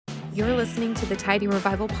You're listening to the Tidy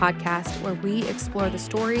Revival podcast, where we explore the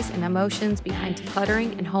stories and emotions behind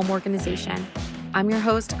decluttering and home organization. I'm your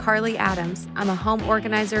host, Carly Adams. I'm a home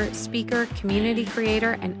organizer, speaker, community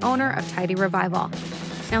creator, and owner of Tidy Revival.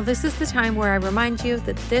 Now, this is the time where I remind you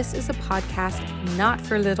that this is a podcast not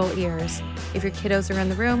for little ears. If your kiddos are in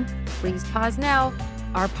the room, please pause now.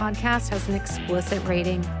 Our podcast has an explicit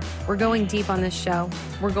rating. We're going deep on this show.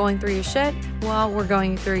 We're going through your shit while we're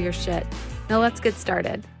going through your shit. Now let's get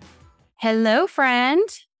started. Hello, friend.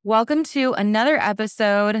 Welcome to another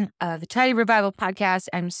episode of the Tidy Revival podcast.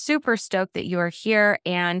 I'm super stoked that you are here.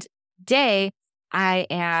 And today I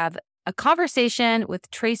have a conversation with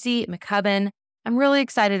Tracy McCubbin. I'm really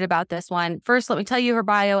excited about this one. First, let me tell you her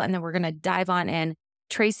bio, and then we're going to dive on in.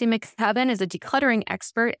 Tracy McCubbin is a decluttering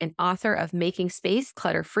expert and author of Making Space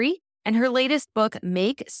Clutter-Free and her latest book,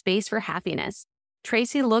 Make Space for Happiness.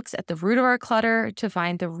 Tracy looks at the root of our clutter to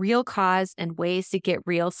find the real cause and ways to get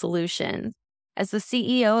real solutions. As the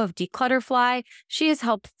CEO of Declutterfly, she has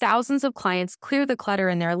helped thousands of clients clear the clutter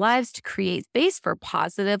in their lives to create space for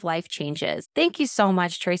positive life changes. Thank you so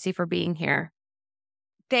much, Tracy, for being here.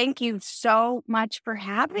 Thank you so much for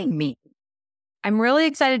having me. I'm really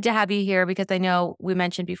excited to have you here because I know we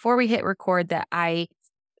mentioned before we hit record that I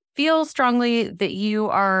feel strongly that you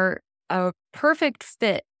are a perfect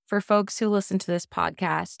fit for folks who listen to this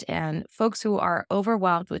podcast and folks who are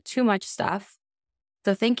overwhelmed with too much stuff.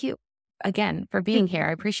 So thank you again for being here.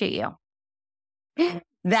 I appreciate you.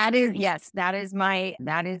 That is my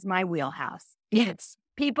wheelhouse. Yes.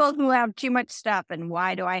 People who have too much stuff, and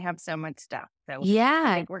why do I have so much stuff? So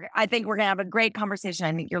yeah, I think we're gonna have a great conversation.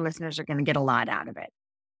 I think your listeners are gonna get a lot out of it.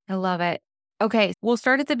 I love it. Okay, we'll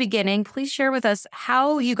start at the beginning. Please share with us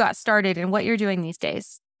how you got started and what you're doing these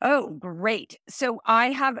days. Oh, great. So I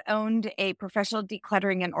have owned a professional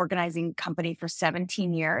decluttering and organizing company for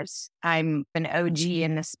 17 years. I'm an OG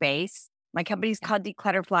in the space. My company's called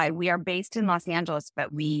Declutterfly. We are based in Los Angeles,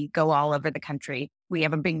 but we go all over the country. We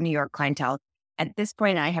have a big New York clientele. At this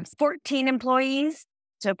point, I have 14 employees,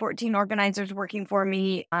 so 14 organizers working for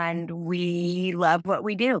me, and we love what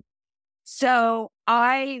we do. So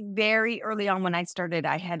I, very early on when I started,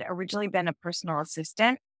 I had originally been a personal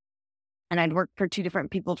assistant. And I'd worked for two different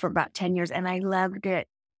people for about 10 years, and I loved it.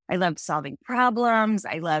 I loved solving problems.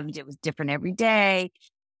 I loved it was different every day.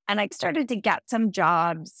 And I started to get some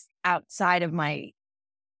jobs outside of my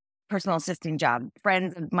personal assistant job.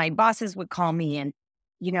 Friends, my bosses would call me and,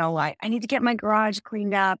 I need to get my garage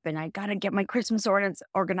cleaned up, and I got to get my Christmas orders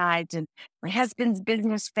organized, and my husband's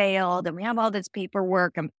business failed, and we have all this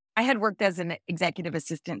paperwork. And I had worked as an executive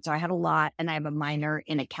assistant, so I had a lot, and I have a minor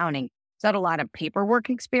in accounting. So I had a lot of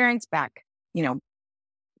paperwork experience back,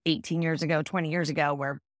 18 years ago, 20 years ago,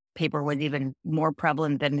 where paper was even more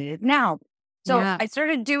prevalent than it is now. So I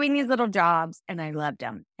started doing these little jobs, and I loved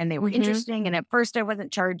them, and they were interesting. And at first I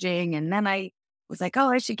wasn't charging. And then I was like,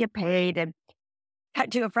 oh, I should get paid. And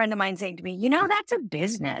cut to a friend of mine saying to me, that's a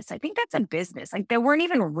business. I think that's a business. Like, there weren't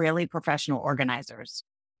even really professional organizers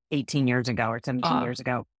 18 years ago or 17 years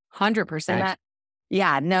ago. 100%.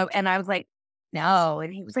 No. And I was like, no.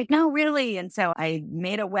 And he was like, no, really. And so I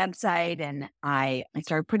made a website, and I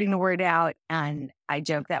started putting the word out, and I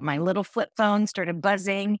joked that my little flip phone started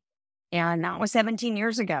buzzing, and that was 17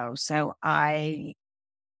 years ago. So I've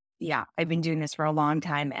been doing this for a long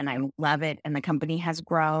time, and I love it. And the company has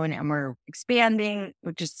grown, and we're expanding,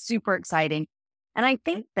 which is super exciting. And I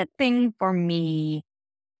think the thing for me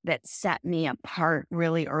that set me apart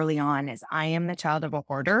really early on is I am the child of a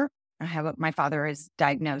hoarder. My father is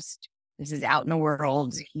diagnosed. This is out in the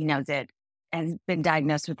world. He knows it, and been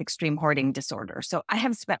diagnosed with extreme hoarding disorder. So I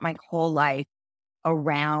have spent my whole life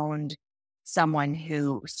around someone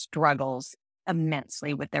who struggles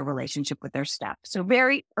immensely with their relationship with their stuff. So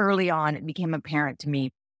very early on, it became apparent to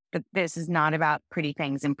me that this is not about pretty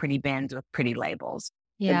things and pretty bins with pretty labels.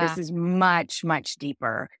 Yeah. This is much, much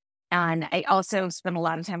deeper. And I also spent a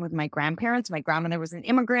lot of time with my grandparents. My grandmother was an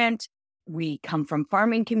immigrant. We come from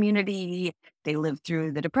farming community. They lived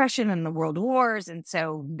through the Depression and the World Wars. And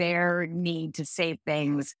so their need to save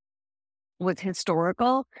things was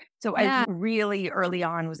historical. So I really early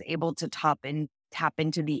on was able to tap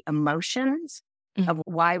into the emotions of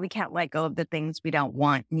why we can't let go of the things we don't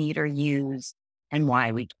want, need, or use, and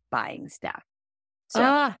why we keep buying stuff.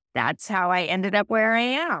 So that's how I ended up where I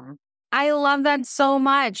am. I love that so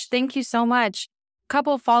much. Thank you so much.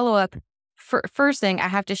 Couple follow-up. First thing I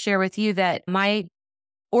have to share with you that my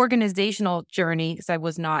organizational journey, because I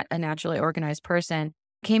was not a naturally organized person,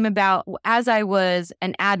 came about as I was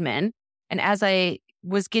an admin. And as I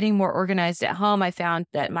was getting more organized at home, I found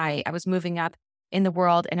that I was moving up in the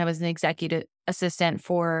world, and I was an executive assistant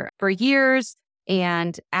for years.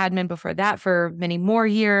 and admin before that for many more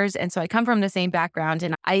years. And so I come from the same background,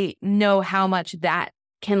 and I know how much that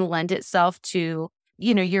can lend itself to,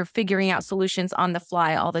 you're figuring out solutions on the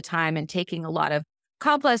fly all the time and taking a lot of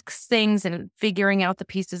complex things and figuring out the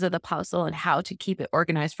pieces of the puzzle and how to keep it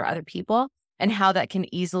organized for other people, and how that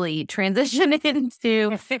can easily transition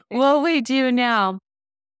into what we do now.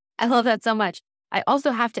 I love that so much. I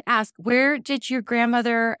also have to ask, where did your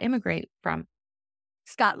grandmother immigrate from?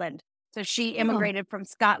 Scotland. So she Oh. immigrated from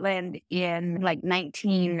Scotland in like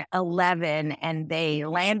 1911, and they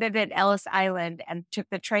landed at Ellis Island and took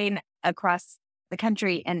the train across the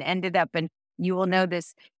country and ended up, and you will know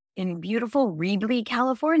this, in beautiful Reedley,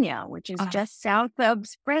 California, which is just south of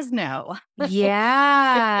Fresno.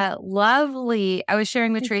 Yeah, lovely. I was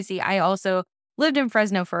sharing with Tracy. I also lived in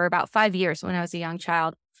Fresno for about 5 years when I was a young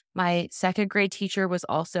child. My second grade teacher was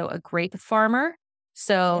also a grape farmer.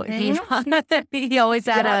 So he always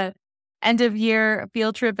had a end of year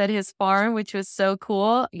field trip at his farm, which was so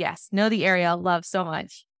cool. Yes, know the area, love so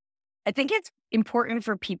much. I think it's important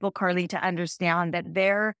for people, Carly, to understand that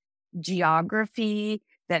their geography,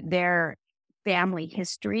 that their family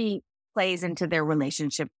history plays into their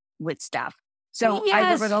relationship with stuff. So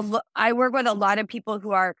Yes. I work with a lot of people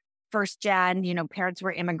who are first gen, parents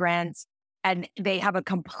were immigrants, and they have a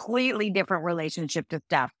completely different relationship to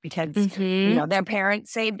stuff because, their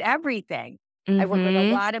parents saved everything. I work with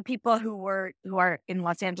a lot of people who are in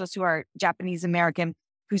Los Angeles, who are Japanese American,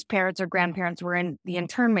 whose parents or grandparents were in the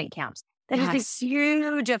internment camps. That has a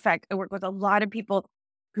huge effect. I work with a lot of people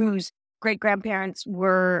whose great-grandparents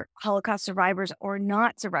were Holocaust survivors or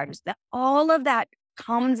not survivors. All of that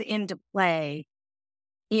comes into play.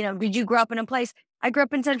 Did you grow up in a place? I grew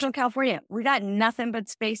up in Central California. We got nothing but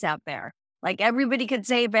space out there. Like, everybody could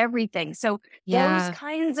save everything. So those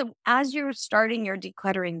kinds of, as you're starting your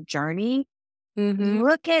decluttering journey,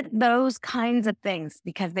 look at those kinds of things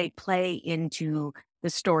because they play into the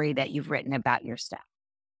story that you've written about your stuff.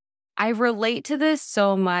 I relate to this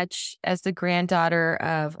so much as the granddaughter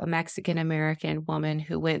of a Mexican-American woman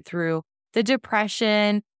who went through the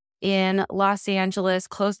Depression in Los Angeles,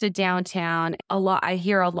 close to downtown. I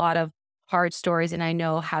hear a lot of hard stories, and I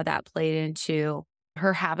know how that played into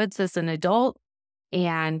her habits as an adult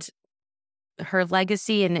and her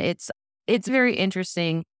legacy. And it's very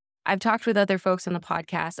interesting. I've talked with other folks on the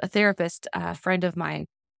podcast, a therapist, a friend of mine,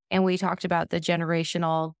 and we talked about the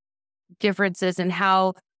generational differences and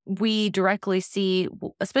how we directly see,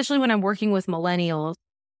 especially when I'm working with millennials,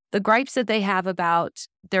 the gripes that they have about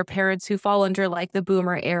their parents who fall under like the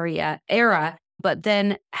boomer era, but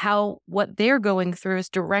then how what they're going through is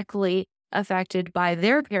directly affected by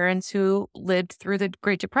their parents who lived through the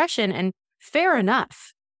Great Depression. And fair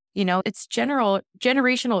enough, it's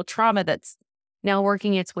generational trauma that's now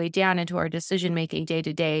working its way down into our decision-making day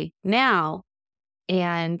to day now.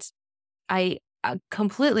 And I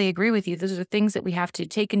completely agree with you. Those are things that we have to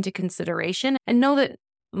take into consideration and know that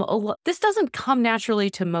this doesn't come naturally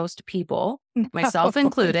to most people, myself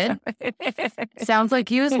included. Sounds like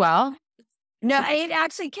you as well. No, it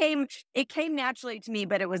actually came naturally to me,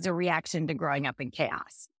 but it was a reaction to growing up in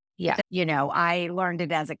chaos. Yeah. I learned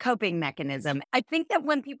it as a coping mechanism. I think that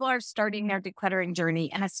when people are starting their decluttering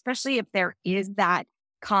journey, and especially if there is that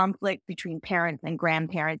conflict between parents and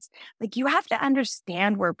grandparents, like, you have to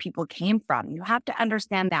understand where people came from. You have to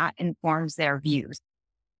understand that informs their views.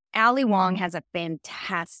 Ali Wong has a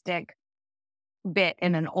fantastic bit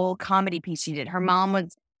in an old comedy piece she did. Her mom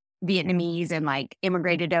was Vietnamese and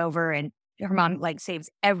immigrated over, and her mom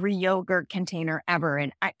saves every yogurt container ever.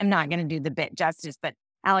 And I'm not going to do the bit justice, but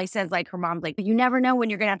Ali says her mom's you never know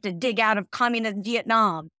when you're going to have to dig out of communist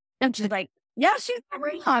Vietnam. And she's like, yeah, she's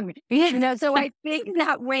wrong. So I think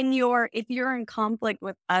that if you're in conflict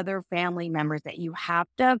with other family members, that you have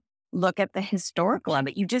to look at the historical of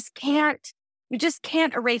it. You just can't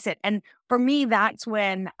erase it. And for me, that's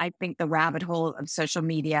when I think the rabbit hole of social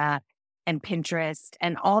media and Pinterest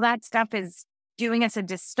and all that stuff is doing us a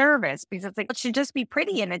disservice, because it's it should just be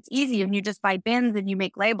pretty and it's easy, and you just buy bins and you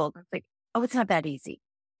make labels. It's it's not that easy.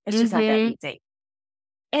 It's just not that easy.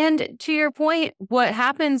 And to your point, what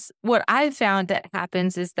I've found that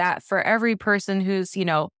happens is that for every person who's,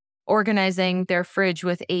 organizing their fridge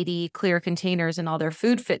with 80 clear containers and all their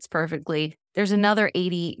food fits perfectly, there's another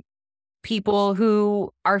 80 people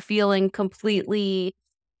who are feeling completely,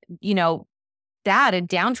 sad and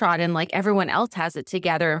downtrodden, like everyone else has it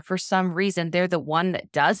together. And for some reason, they're the one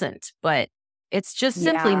that doesn't. But it's just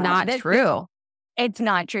simply not true. It's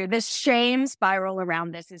not true. The shame spiral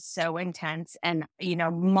around this is so intense. And,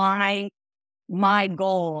 my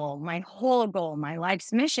goal, my whole goal, my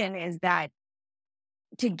life's mission is that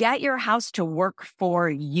to get your house to work for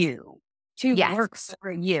you, to Yes. work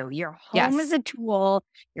for you. Your home Yes. is a tool.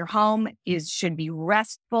 Your home should be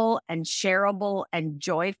restful and shareable and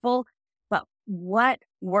joyful. But what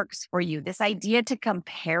works for you? This idea to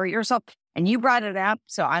compare yourself, and you brought it up,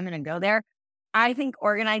 so I'm going to go there. I think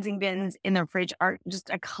organizing bins in the fridge are just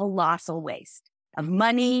a colossal waste of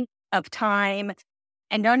money, of time.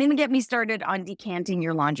 And don't even get me started on decanting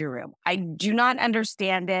your laundry room. I do not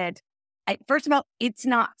understand it. First of all, it's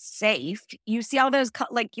not safe. You see all those,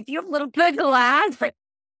 like if you have little bit of glass, it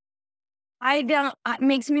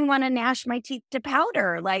makes me want to gnash my teeth to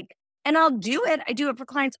powder. And I'll do it. I do it for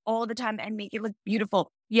clients all the time and make it look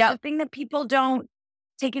beautiful. Yeah. The thing that people don't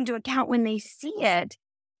take into account when they see it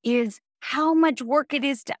is how much work it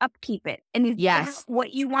is to upkeep it. And is that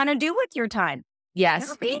what you want to do with your time?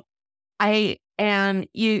 Yes. And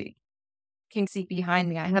you can see behind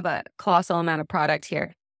me, I have a colossal amount of product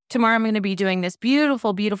here. Tomorrow I'm going to be doing this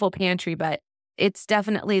beautiful, beautiful pantry, but it's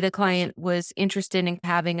definitely the client was interested in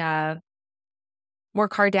having a more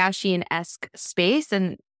Kardashian-esque space.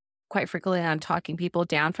 And quite frequently I'm talking people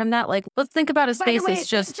down from that. Like, let's think about a space that's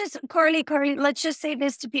just Carly, let's just say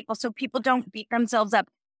this to people so people don't beat themselves up.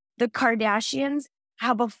 The Kardashians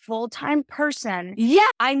have a full-time person. Yeah.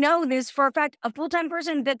 I know this for a fact, a full-time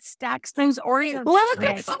person that stacks those Oreos.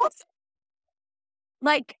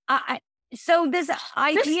 So this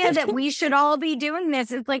idea that we should all be doing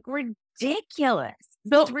this is like ridiculous.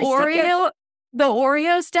 The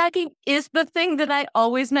Oreo stacking is the thing that I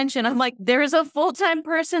always mention. I'm like, there's a full-time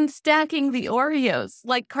person stacking the Oreos.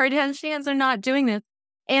 Like, Kardashians are not doing this.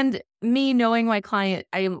 And me knowing my client,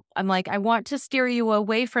 I'm like, I want to steer you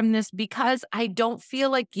away from this because I don't feel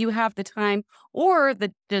like you have the time or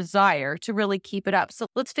the desire to really keep it up. So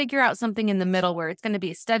let's figure out something in the middle where it's going to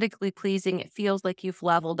be aesthetically pleasing. It feels like you've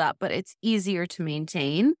leveled up, but it's easier to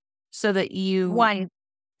maintain so that you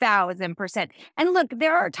 1,000%. And look,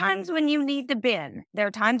 there are times when you need to bin. There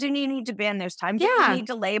are times when you need to bin. There's times when you need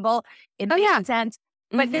to label. It makes sense.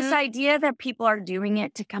 But this idea that people are doing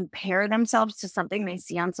it to compare themselves to something they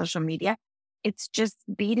see on social media, it's just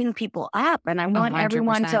beating people up. And I want 100%.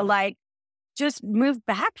 everyone to just move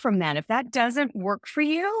back from that. If that doesn't work for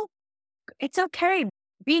you, it's okay.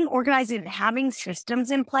 Being organized and having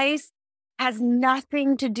systems in place has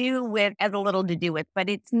nothing to do with, as a little to do with, but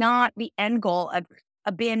it's not the end goal of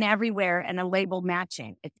a bin everywhere and a label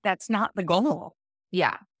matching. That's not the goal.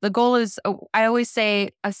 Yeah. The goal is, I always say,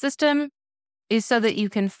 a system is so that you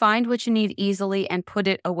can find what you need easily and put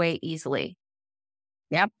it away easily.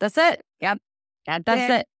 Yep. That's it. Yep. That's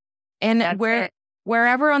it. And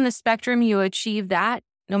wherever on the spectrum you achieve that,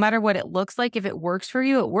 no matter what it looks like, if it works for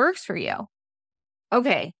you, it works for you.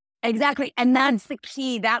 Okay. Exactly. And that's the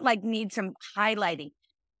key. That needs some highlighting.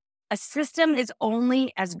 A system is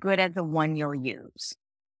only as good as the one you'll use.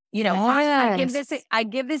 I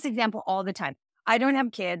give this example all the time. I don't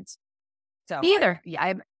have kids. So either.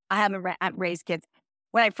 I haven't raised kids.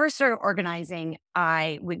 When I first started organizing,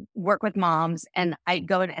 I would work with moms and I'd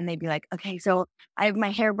go in and they'd be like, okay, so I have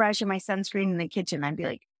my hairbrush and my sunscreen in the kitchen. I'd be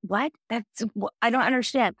like, what? I don't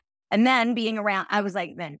understand. And then being around, I was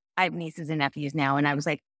like, then I have nieces and nephews now. And I was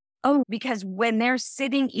like, oh, because when they're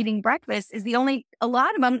sitting eating breakfast is a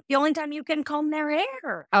lot of them, the only time you can comb their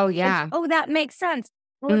hair. Oh, yeah. That makes sense.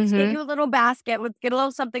 Well, let's get you a little basket. Let's get a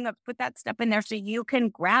little something. Let's put that stuff in there so you can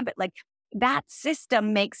grab it. That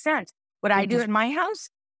system makes sense. Would I do it in my house?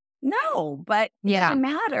 No, but it doesn't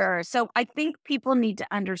matter. So I think people need to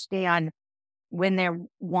understand when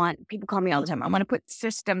people call me all the time. I want to put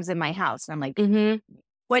systems in my house. And I'm like,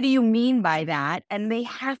 what do you mean by that? And they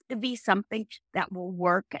have to be something that will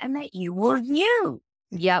work and that you will use.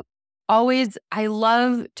 Yep. Always. I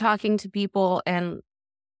love talking to people and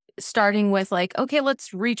starting with okay,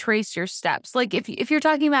 let's retrace your steps. If you're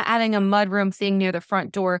talking about adding a mudroom thing near the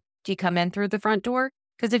front door, do you come in through the front door?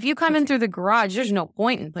 Because if you come in through the garage, there's no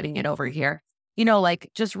point in putting it over here.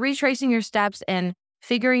 Just retracing your steps and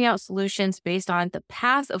figuring out solutions based on the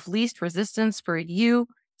path of least resistance for you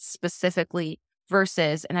specifically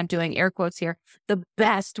versus, and I'm doing air quotes here, the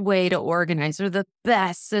best way to organize or the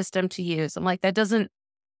best system to use. I'm like, that doesn't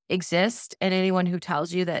exist. And anyone who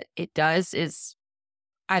tells you that it does is,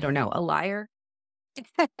 I don't know, a liar.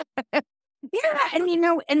 Yeah.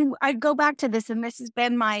 And I go back to this, and this has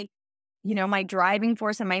been my driving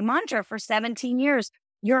force and my mantra for 17 years.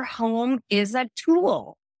 Your home is a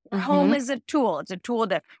tool. Your home is a tool. It's a tool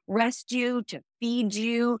to rest you, to feed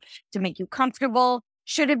you, to make you comfortable.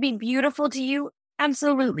 Should it be beautiful to you?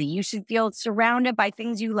 Absolutely. You should feel surrounded by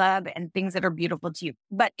things you love and things that are beautiful to you.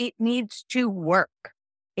 But it needs to work.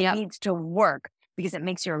 It needs to work because it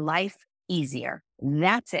makes your life easier.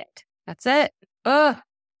 That's it. That's it. Ugh.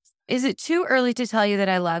 Is it too early to tell you that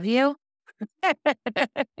I love you?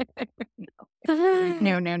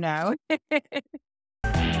 No.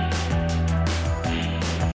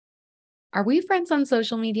 Are we friends on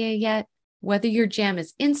social media yet? Whether your jam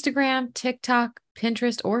is Instagram, TikTok,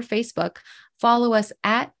 Pinterest, or Facebook, follow us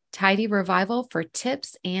at Tidy Revival for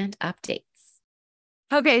tips and updates.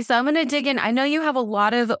 Okay, so I'm going to dig in. I know you have a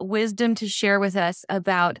lot of wisdom to share with us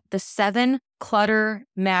about the 7 clutter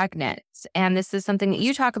magnets, and this is something that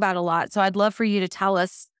you talk about a lot. So I'd love for you to tell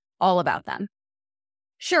us all about them.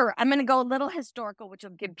 Sure. I'm going to go a little historical, which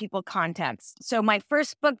will give people context. So my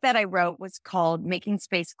first book that I wrote was called Making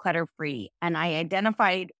Space Clutter Free, and I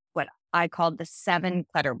identified what I called the 7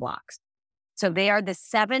 clutter blocks. So they are the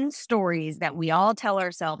 7 stories that we all tell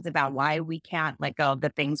ourselves about why we can't let go of the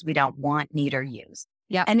things we don't want, need, or use.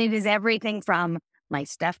 Yeah. And it is everything from my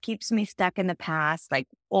stuff keeps me stuck in the past, like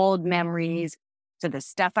old memories, to the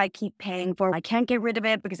stuff I keep paying for. I can't get rid of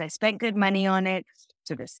it because I spent good money on it,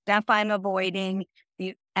 to the stuff I'm avoiding.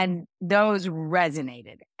 And those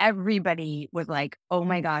resonated. Everybody was like, oh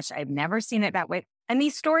my gosh, I've never seen it that way. And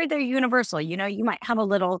these stories, they're universal. You know, you might have a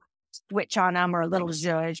little switch on them or a little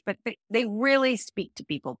zhuzh, but they really speak to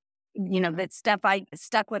people. You know, that stuff I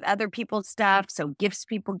stuck with other people's stuff. So gifts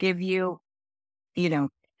people give you, you know,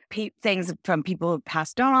 things from people who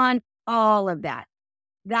passed on, all of that.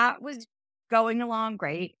 That was going along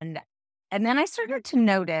great. And then I started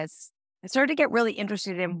to get really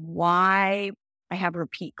interested in why I have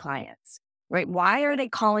repeat clients, right? Why are they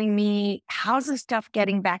calling me? How's the stuff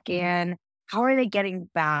getting back in? How are they getting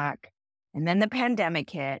back? And then the pandemic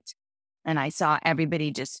hit and I saw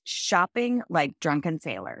everybody just shopping like drunken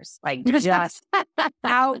sailors, like just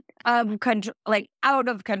out of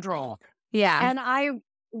control. Yeah. And I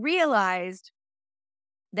realized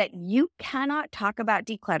that you cannot talk about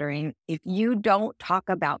decluttering if you don't talk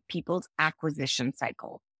about people's acquisition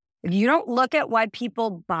cycle. If you don't look at why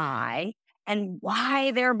people buy and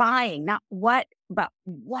why they're buying, not what, but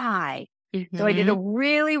why. Mm-hmm. So I did a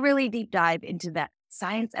really, really deep dive into that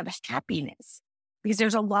science of happiness, because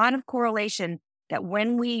there's a lot of correlation that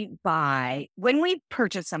when we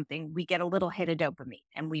purchase something, we get a little hit of dopamine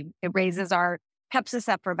and it raises peps us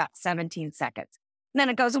up for about 17 seconds. And then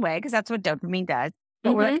it goes away because that's what dopamine does.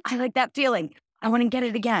 But we're like, I like that feeling. I want to get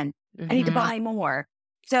it again. I need to buy more.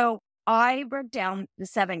 So I broke down the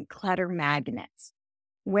 7 clutter magnets,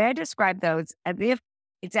 where I describe those as if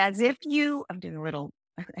I'm doing a little,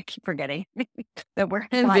 I keep forgetting that we're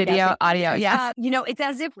video, audio. Yeah. It's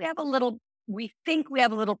as if we think we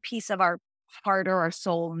have a little piece of our heart or our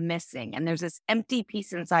soul missing. And there's this empty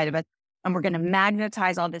piece inside of us. And we're going to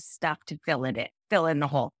magnetize all this stuff to fill in the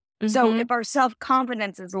hole. Mm-hmm. So if our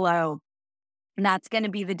self-confidence is low, that's going to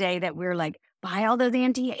be the day that we're like, buy all those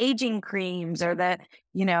anti-aging creams or the,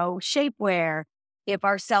 shapewear. If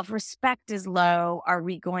our self-respect is low, are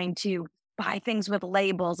we going to buy things with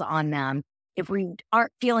labels on them? If we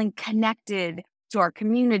aren't feeling connected to our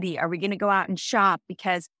community, are we going to go out and shop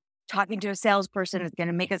because talking to a salesperson is going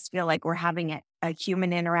to make us feel like we're having a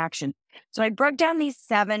human interaction? So I broke down these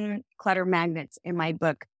 7 clutter magnets in my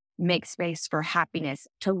book, Make Space for Happiness,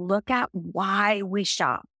 to look at why we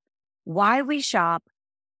shop, why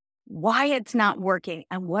it's not working,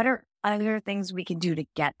 and what are other things we can do to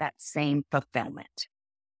get that same fulfillment.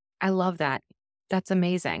 I love that. That's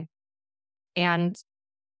amazing. And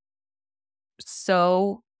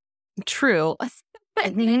so true.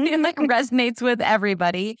 And like resonates with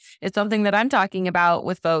everybody. It's something that I'm talking about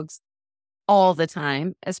with folks all the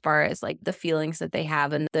time, as far as like the feelings that they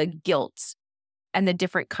have and the guilt and the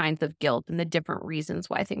different kinds of guilt and the different reasons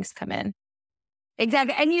why things come in.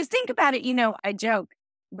 Exactly. And you think about it, I joke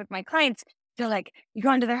with my clients, they're like, you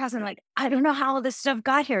go into their house and like, I don't know how all this stuff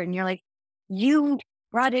got here. And you're like, you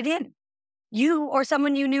brought it in. You or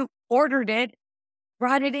someone you knew ordered it,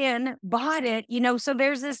 brought it in, bought it, so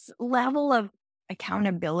there's this level of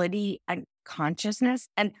accountability and consciousness.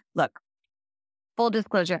 And look, full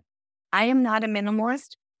disclosure, I am not a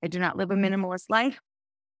minimalist. I do not live a minimalist life.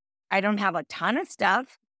 I don't have a ton of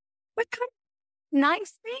stuff, but kind of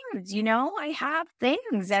nice things, I have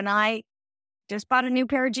things, and I just bought a new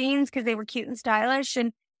pair of jeans because they were cute and stylish.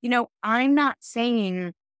 And, I'm not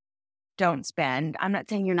saying don't spend. I'm not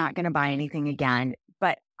saying you're not going to buy anything again,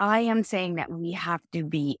 but I am saying that we have to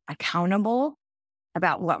be accountable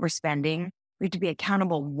about what we're spending. We have to be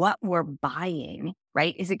accountable what we're buying,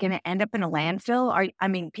 right? Is it going to end up in a landfill?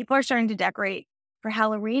 People are starting to decorate for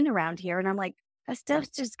Halloween around here. And I'm like, that stuff's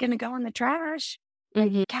just going to go in the trash.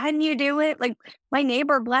 Mm-hmm. Can you do it? Like my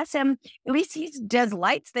neighbor, bless him, at least he does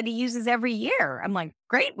lights that he uses every year. I'm like,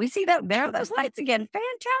 great. We see that there are those lights again.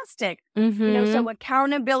 Fantastic. Mm-hmm. So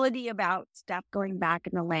accountability about stuff going back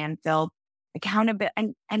in the landfill. accountability,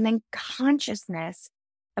 and then consciousness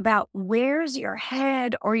about where's your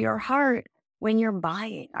head or your heart when you're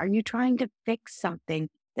buying. Are you trying to fix something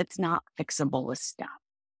that's not fixable with stuff?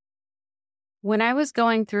 When I was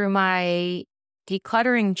going through my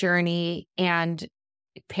decluttering journey and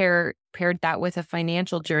paired that with a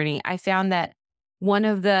financial journey, I found that one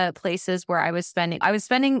of the places where I was spending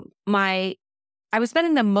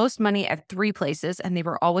the most money at 3 places, and they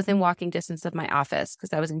were all within walking distance of my office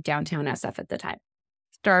because I was in downtown SF at the time.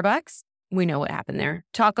 Starbucks, we know what happened there.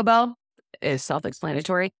 Taco Bell is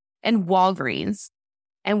self-explanatory, and Walgreens.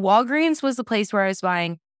 And Walgreens was the place where I was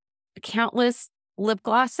buying countless lip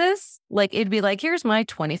glosses. Like it'd be like, here's my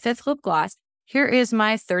 25th lip gloss. Here is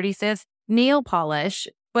my 35th nail polish.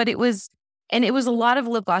 But it was a lot of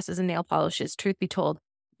lip glosses and nail polishes, truth be told.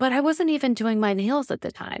 But I wasn't even doing my nails at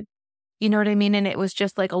the time. You know what I mean? And it was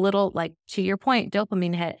just like a little, like, to your point,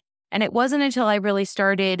 dopamine hit. And it wasn't until I really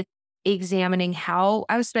started examining how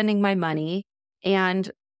I was spending my money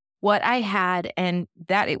and what I had, and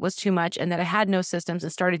that it was too much and that I had no systems,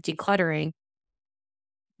 and started decluttering,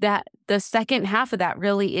 that the second half of that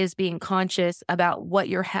really is being conscious about what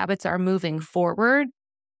your habits are moving forward.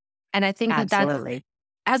 And I think Absolutely.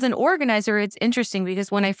 as an organizer, it's interesting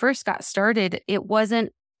because when I first got started,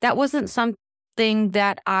 that wasn't something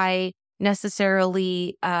that I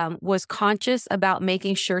necessarily was conscious about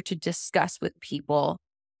making sure to discuss with people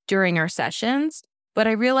during our sessions. But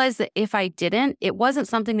I realized that if I didn't, it wasn't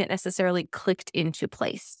something that necessarily clicked into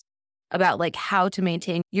place about like how to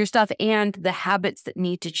maintain your stuff and the habits that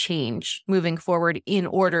need to change moving forward in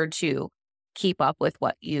order to keep up with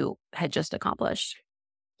what you had just accomplished.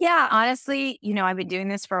 Yeah, honestly, I've been doing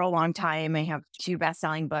this for a long time. I have 2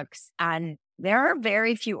 best-selling books, and there are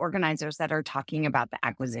very few organizers that are talking about the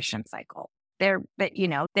acquisition cycle. They're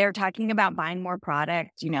talking about buying more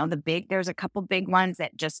product. There's a couple big ones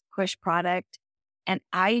that just push product. And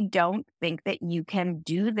I don't think that you can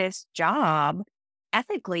do this job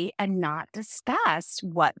ethically and not discuss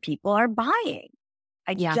what people are buying.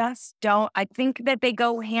 I just don't. I think that they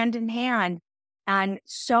go hand in hand. And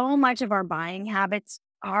so much of our buying habits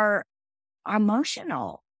are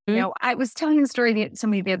emotional. Mm-hmm. I was telling a story to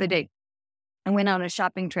somebody the other day. I went on a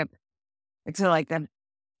shopping trip to like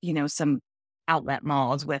some outlet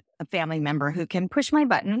malls with a family member who can push my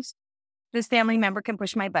buttons. This family member can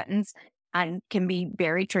push my buttons and can be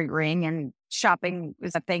very triggering. And shopping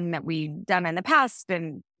was a thing that we've done in the past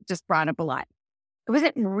and just brought up a lot.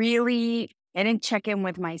 I didn't check in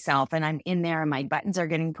with myself, and I'm in there and my buttons are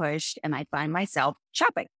getting pushed and I find myself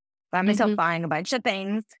shopping. I find myself buying a bunch of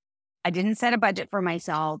things. I didn't set a budget for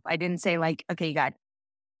myself. I didn't say like, okay, you got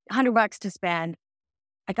 $100 to spend.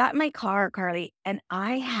 I got in my car, Carly, and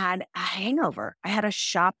I had a hangover. I had a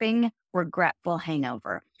shopping regretful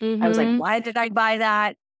hangover. I was like, why did I buy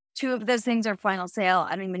that? 2 of those things are final sale.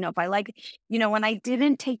 I don't even know if I like it. When I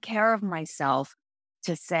didn't take care of myself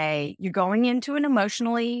to say, you're going into an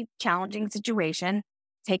emotionally challenging situation,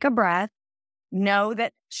 take a breath, know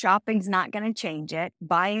that shopping's not going to change it.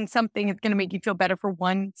 Buying something is going to make you feel better for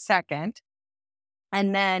 1 second.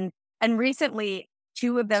 And recently,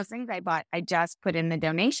 2 of those things I bought, I just put in the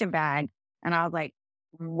donation bag. And I was like,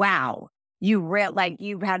 wow,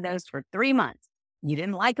 you've had those for 3 months. You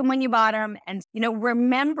didn't like them when you bought them. And,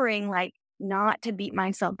 remembering like not to beat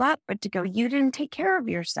myself up, but to go, you didn't take care of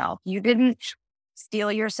yourself. You didn't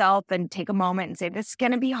steel yourself and take a moment and say, this is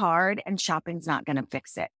going to be hard and shopping's not going to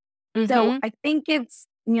fix it. So I think it's,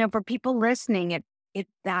 for people listening,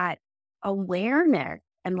 it's that awareness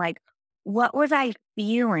and like, what was I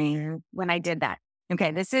feeling when I did that?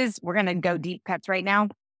 Okay, we're going to go deep cuts right now.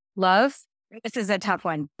 Love. This is a tough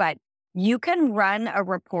one, but you can run a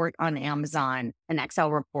report on Amazon, an Excel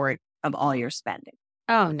report of all your spending.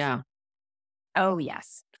 Oh, no. Oh,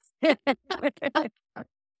 yes.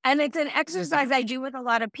 And it's an exercise I do with a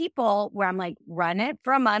lot of people where I'm like, run it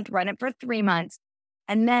for a month, run it for 3 months,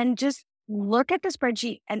 and then just look at the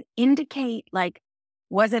spreadsheet and indicate like,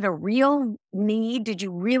 was it a real need? Did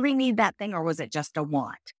you really need that thing, or was it just a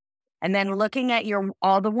want? And then looking at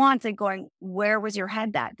all the wants and going, where was your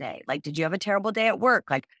head that day? Like, did you have a terrible day at work?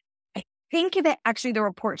 Like, I think that actually the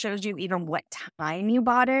report shows you even what time you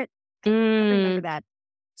bought it. I remember that.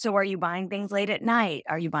 So are you buying things late at night?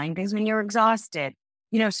 Are you buying things when you're exhausted?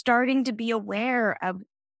 Starting to be aware of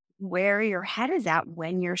where your head is at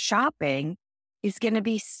when you're shopping is going to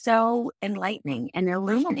be so enlightening and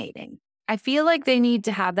illuminating. I feel like they need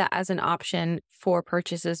to have that as an option for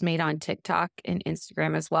purchases made on TikTok and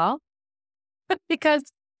Instagram as well.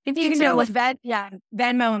 Because if you can do it with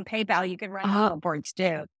Venmo and PayPal, you can run reports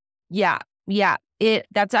too. Yeah. Yeah,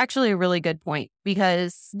 that's actually a really good point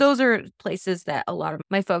because those are places that a lot of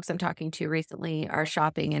my folks I'm talking to recently are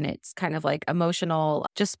shopping, and it's kind of like emotional,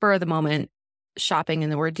 just spur of the moment shopping,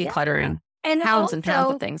 and we're decluttering And pounds and pounds of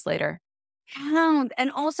also, things later.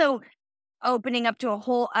 and also opening up to a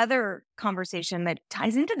whole other conversation that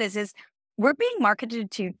ties into this is we're being marketed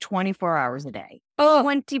to 24 hours a day, Oh,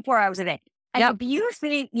 24 hours a day. And yep. if you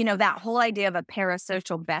think, that whole idea of a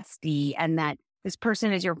parasocial bestie and that this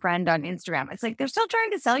person is your friend on Instagram, it's like they're still trying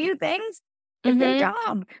to sell you things. It's their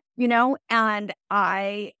job, and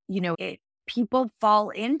people fall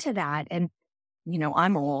into that. And,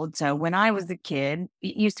 I'm old. So when I was a kid,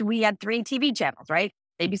 we had 3 TV channels, right?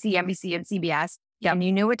 ABC, NBC, and CBS. Yep. And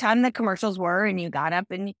you knew what time the commercials were, and you got up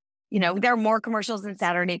and, there are more commercials than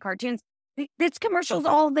Saturday cartoons. It's commercials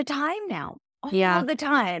all the time now. All the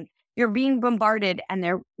time. You're being bombarded, and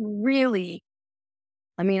they're really,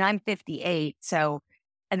 I'm 58. So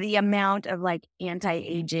the amount of like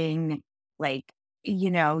anti-aging, like,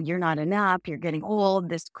 you're not enough, you're getting old,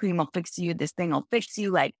 this cream will fix you, this thing will fix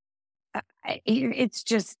you. Like, it's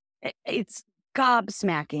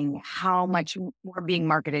gobsmacking how much we're being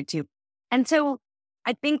marketed to. And so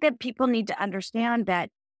I think that people need to understand that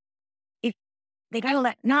if they got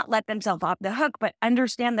to not let themselves off the hook, but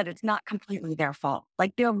understand that it's not completely their fault.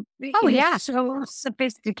 Like they're so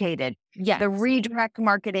sophisticated. Yeah. The redirect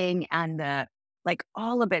marketing and the like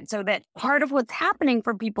all of it. So that part of what's happening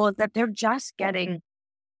for people is that they're just getting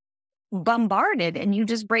bombarded and you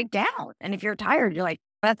just break down. And if you're tired, you're like,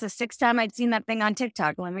 that's the 6th time I'd seen that thing on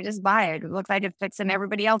TikTok. Let me just buy it. It looks like it's fixing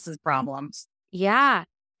everybody else's problems. Yeah.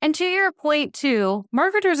 And to your point too,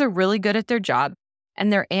 marketers are really good at their job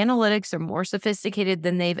and their analytics are more sophisticated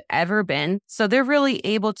than they've ever been. So they're really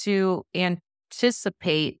able to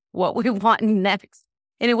anticipate what we want next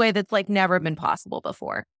in a way that's like never been possible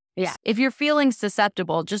before. Yeah. If you're feeling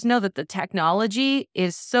susceptible, just know that the technology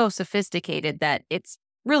is so sophisticated that it's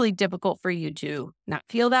really difficult for you to not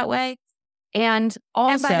feel that way. And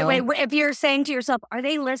also, and by the way, if you're saying to yourself, are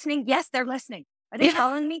they listening? Yes, they're listening. Are they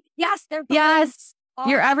following me? Yes, they're following. Yes,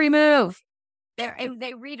 your every move.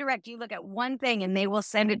 They redirect. You look at one thing and they will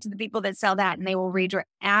send it to the people that sell that, and they will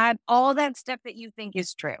add all that stuff that you think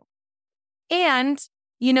is true. And,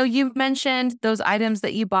 you've mentioned those items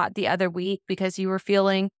that you bought the other week because you were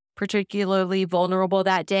feeling particularly vulnerable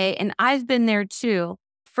that day. And I've been there too.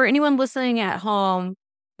 For anyone listening at home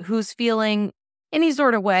who's feeling any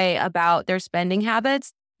sort of way about their spending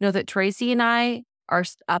habits, know that Tracy and I are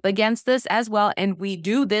up against this as well. And we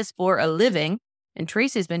do this for a living. And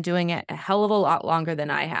Tracy's been doing it a hell of a lot longer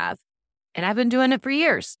than I have. And I've been doing it for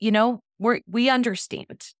years. We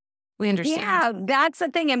understand. We understand. Yeah, that's the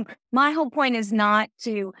thing. And my whole point is not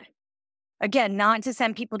to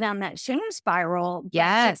send people down that shame spiral.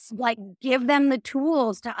 Yes. Like give them the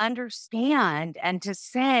tools to understand and to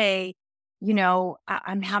say,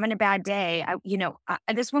 I'm having a bad day.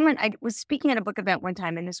 This woman, I was speaking at a book event one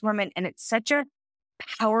time, and this woman, and it's such a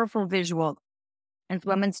powerful visual. And this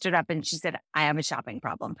woman stood up and she said, I have a shopping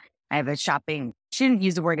problem. She didn't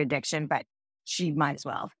use the word addiction, but she might as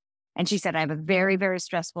well. And she said, I have a very, very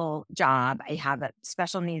stressful job. I have a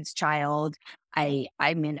special needs child. I'm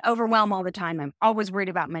in overwhelm all the time. I'm always worried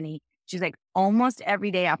about money. She's like, almost every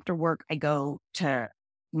day after work, I go to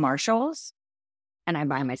Marshall's and I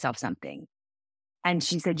buy myself something. And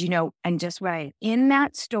she said, and just right in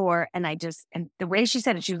that store. And the way she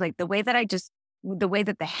said it, she was like, the way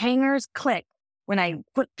that the hangers click when I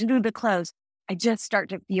put through the clothes, I just start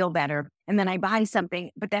to feel better. And then I buy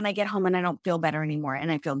something, but then I get home and I don't feel better anymore.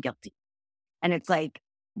 And I feel guilty. And it's like,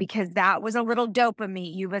 because that was a little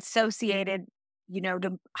dopamine you've associated,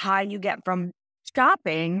 the high you get from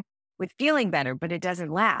shopping with feeling better, but it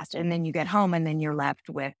doesn't last. And then you get home and then you're left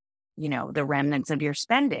with, the remnants of your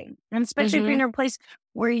spending. And especially if you're in a place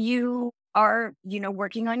where you are,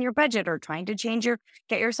 working on your budget or trying to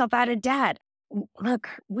get yourself out of debt. Look,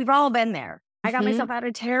 we've all been there. I got myself out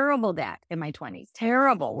of terrible debt in my 20s.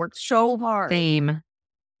 Terrible. Worked so hard. Same.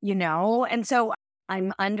 And so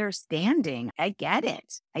I'm understanding. I get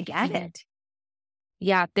it.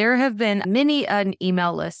 Yeah, there have been many an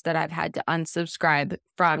email list that I've had to unsubscribe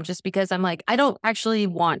from just because I'm like, I don't actually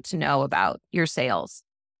want to know about your sales.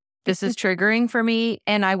 This is triggering for me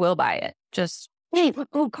and I will buy it. Hey,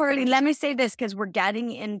 Carly, let me say this because we're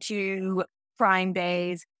getting into Prime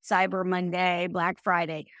Days, Cyber Monday, Black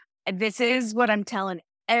Friday. This is what I'm telling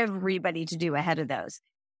everybody to do ahead of those.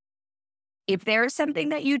 If there's something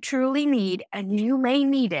that you truly need, and you may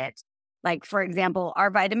need it, like, for example,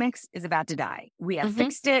 our Vitamix is about to die. We have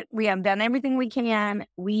fixed it. We have done everything we can.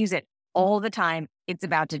 We use it all the time. It's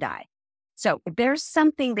about to die. So if there's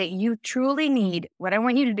something that you truly need, what I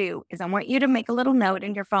want you to do is I want you to make a little note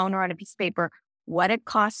in your phone or on a piece of paper, what it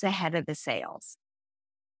costs ahead of the sales.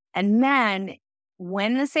 And then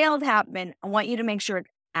when the sales happen, I want you to make sure it's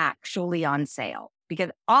actually on sale. Because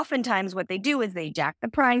oftentimes what they do is they jack the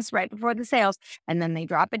price right before the sales and then they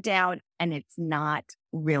drop it down and it's not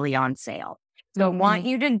really on sale. So I want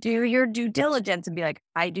you to do your due diligence and be like,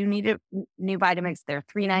 I do need a new Vitamix. They're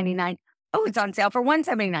 $3.99. Oh, it's on sale for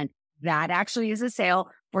 $179. That actually is a sale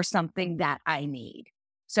for something that I need.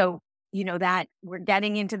 So, that we're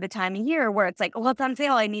getting into the time of year where it's like, well, it's on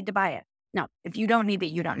sale. I need to buy it. No, if you don't need it,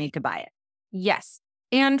 you don't need to buy it. Yes.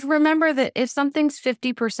 And remember that if something's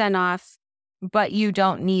 50% off, but you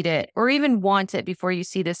don't need it or even want it before you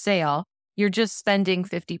see the sale, you're just spending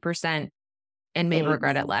 50% and may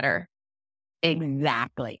regret it later.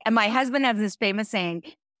 Exactly. And my husband has this famous saying,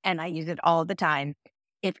 and I use it all the time.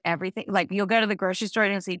 If everything, like you'll go to the grocery store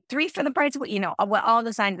and you'll see 3 for the price of all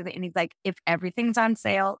the signs of it. And he's like, if everything's on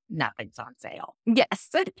sale, nothing's on sale. Yes.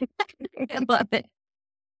 I love it.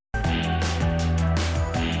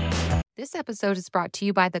 This episode is brought to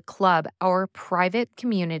you by The Club, our private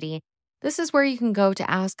community. This is where you can go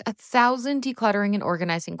to ask 1,000 decluttering and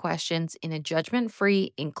organizing questions in a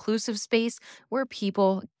judgment-free, inclusive space where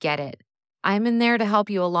people get it. I'm in there to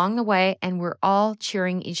help you along the way, and we're all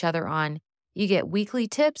cheering each other on. You get weekly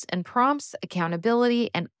tips and prompts, accountability,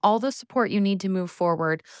 and all the support you need to move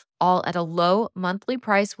forward, all at a low monthly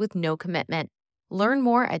price with no commitment. Learn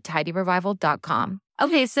more at tidyrevival.com.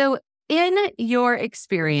 Okay, so in your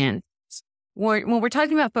experience, when we're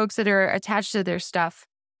talking about folks that are attached to their stuff,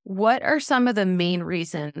 what are some of the main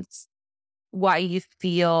reasons why you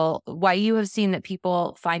have seen that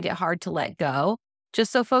people find it hard to let go?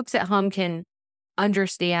 Just so folks at home can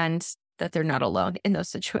understand that they're not alone in those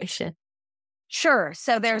situations. Sure.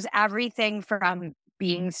 So there's everything from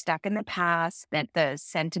being stuck in the past, that the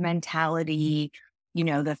sentimentality,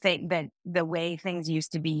 the way things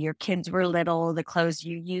used to be, your kids were little, the clothes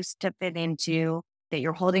you used to fit into, that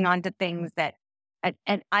you're holding on to things that,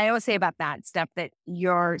 and I always say about that stuff that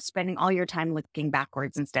you're spending all your time looking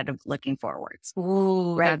backwards instead of looking forwards.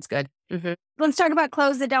 Ooh, right? That's good. Mm-hmm. Let's talk about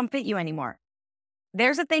clothes that don't fit you anymore.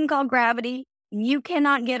 There's a thing called gravity. You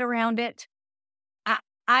cannot get around it.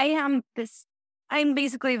 I'm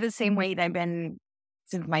basically the same weight I've been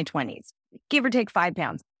since my 20s, give or take 5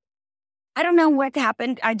 pounds. I don't know what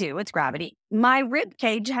happened. I do. It's gravity. My rib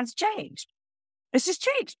cage has changed. It's just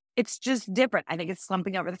changed. It's just different. I think it's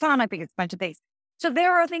slumping over the thumb. I think it's a bunch of things. So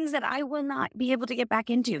there are things that I will not be able to get back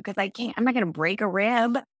into because I'm not going to break a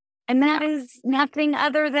rib. And that is nothing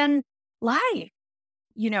other than life.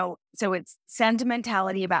 So it's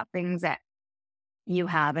sentimentality about things that you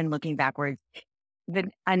have and looking backwards.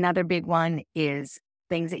 Another big one is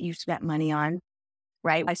things that you spent money on,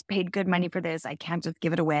 right? I paid good money for this. I can't just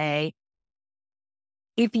give it away.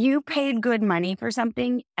 If you paid good money for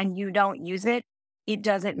something and you don't use it, it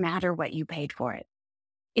doesn't matter what you paid for it.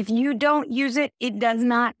 If you don't use it, it does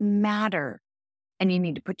not matter. And you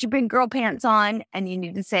need to put your big girl pants on and you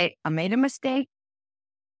need to say, I made a mistake,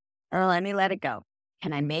 or let me let it go.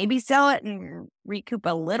 Can I maybe sell it and recoup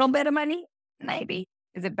a little bit of money? Maybe.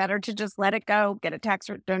 Is it better to just let it go, get a tax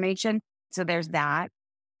donation? So there's that.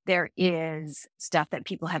 There is stuff that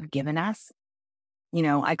people have given us.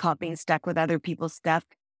 I call it being stuck with other people's stuff.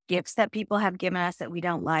 Gifts that people have given us that we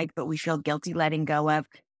don't like, but we feel guilty letting go of.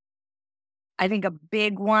 I think a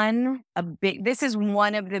big one, this is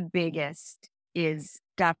one of the biggest, is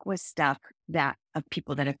stuck with stuff of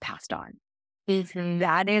people that have passed on. Mm-hmm.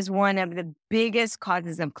 That is one of the biggest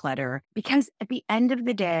causes of clutter because at the end of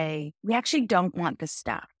the day, we actually don't want the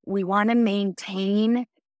stuff. We want to maintain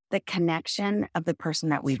the connection of the person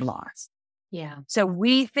that we've lost. Yeah. So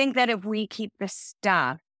we think that if we keep the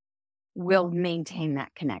stuff, we'll maintain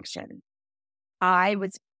that connection. I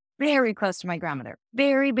was very close to my grandmother.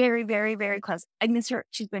 Very, very, very, very close. I miss her.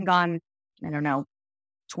 She's been gone,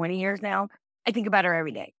 20 years now. I think about her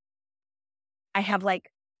every day. I have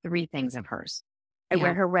 3 things of hers. I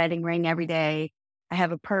wear her wedding ring every day. I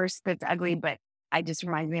have a purse that's ugly, but I just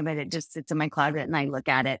reminds me of it. It just sits in my closet and I look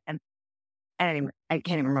at it. And I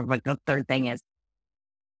can't even remember what the third thing is.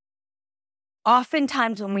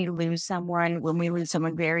 Oftentimes when we lose someone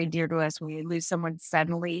very dear to us, when we lose someone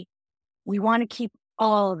suddenly, we want to keep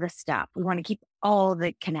all the stuff. We want to keep all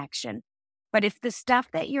the connection. But if the stuff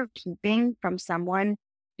that you're keeping from someone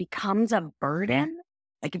becomes a burden,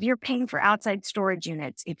 like if you're paying for outside storage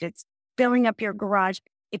units, if it's filling up your garage,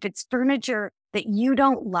 if it's furniture that you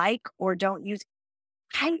don't like or don't use,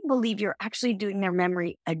 I believe you're actually doing their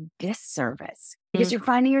memory a disservice because you're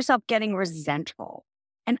finding yourself getting resentful.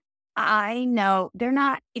 And I know they're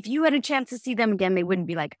not, if you had a chance to see them again, they wouldn't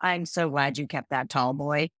be like, I'm so glad you kept that tall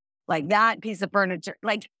boy. Like that piece of furniture,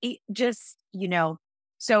 like it just,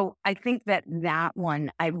 so I think that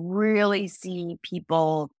one, I really see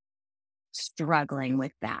people struggling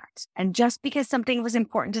with that. And just because something was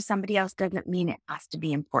important to somebody else doesn't mean it has to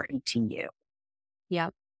be important to you.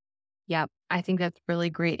 Yep. Yep. I think that's really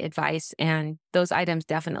great advice. And those items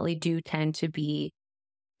definitely do tend to be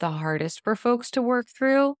the hardest for folks to work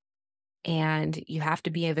through. And you have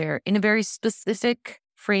to be in a very specific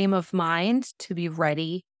frame of mind to be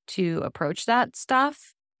ready to approach that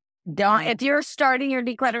stuff. If you're starting your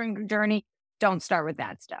decluttering journey, don't start with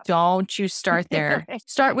that stuff. Don't you start there.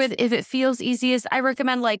 Start with, if it feels easiest, I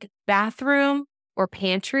recommend like bathroom or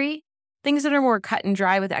pantry, things that are more cut and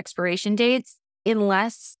dry with expiration dates,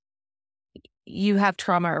 unless you have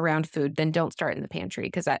trauma around food, then don't start in the pantry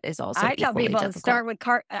because that is also I tell people difficult. start with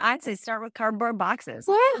I'd say start with cardboard boxes.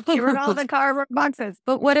 Well, Get rid of all the cardboard boxes.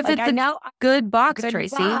 but what if Like, it's a good box,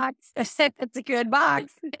 Tracy? Box. It's a good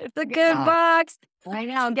box. It's a good box. I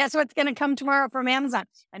know. Guess what's going to come tomorrow from Amazon?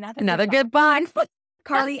 Another good box.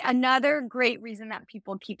 Carly, another great reason that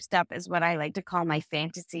people keep stuff is what I like to call my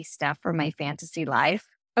fantasy stuff or my fantasy life.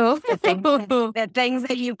 Oh, the things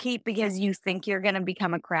that you keep because you think you're going to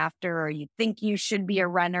become a crafter, or you think you should be a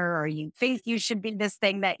runner, or you think you should be this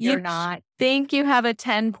thing that you're not. Think you have a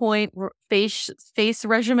 10-point face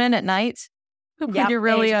regimen at night? Yep, you're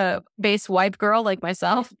really a base wipe girl like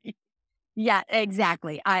myself. Yeah,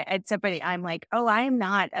 exactly. I'm like, oh, I am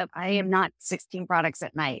not 16 products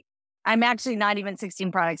at night. I'm actually not even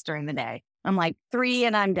 16 products during the day. I'm like 3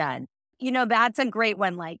 and I'm done. That's a great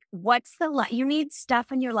one. Like, what's the life? You need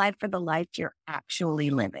stuff in your life for the life you're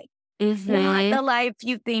actually living. Mm-hmm. Not the life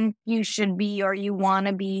you think you should be or you want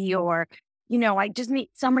to be. Or, I just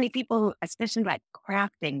meet so many people who, especially like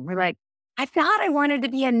crafting, we're like, I thought I wanted to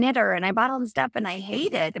be a knitter and I bought all the stuff and I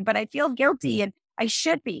hate it, but I feel guilty and I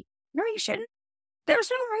should be. No, you shouldn't.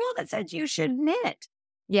 There's no rule that says you should knit.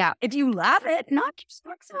 Yeah. If you love it, knock your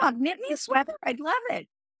socks off. Knit me a sweater. I'd love it.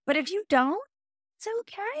 But if you don't, it's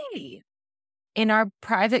okay. In our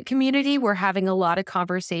private community, we're having a lot of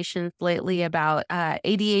conversations lately about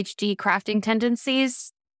ADHD crafting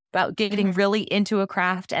tendencies, about getting really into a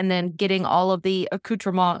craft and then getting all of the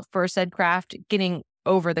accoutrement for said craft, getting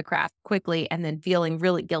over the craft quickly, and then feeling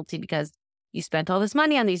really guilty because you spent all this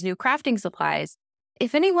money on these new crafting supplies.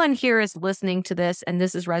 If anyone here is listening to this and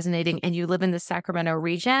this is resonating and you live in the Sacramento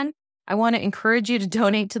region, I want to encourage you to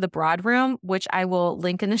donate to the Broad Room, which I will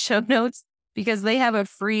link in the show notes, because they have a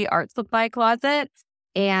free art supply closet.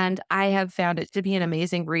 And I have found it to be an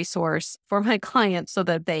amazing resource for my clients so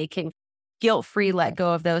that they can guilt-free let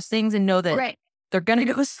go of those things and know that they're going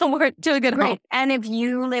to go somewhere to a good home. And if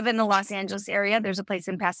you live in the Los Angeles area, there's a place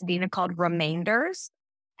in Pasadena called Remainders.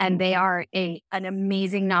 And they are an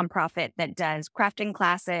amazing nonprofit that does crafting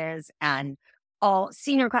classes and all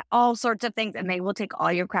sorts of things. And they will take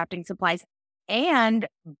all your crafting supplies. And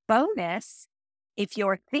bonus, if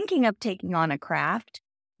you're thinking of taking on a craft,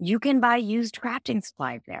 you can buy used crafting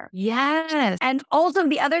supplies there. Yes. And also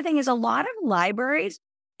the other thing is a lot of libraries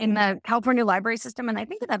in the California library system, and I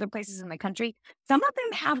think in other places in the country, some of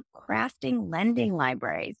them have crafting lending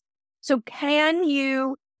libraries. So can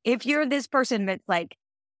you, if you're this person that's like,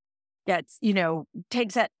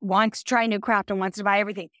 wants to try a new craft and wants to buy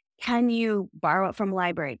everything, can you borrow it from a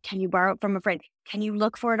library? Can you borrow it from a friend? Can you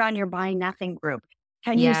look for it on your Buy Nothing group?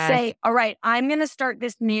 Can you say, all right, I'm going to start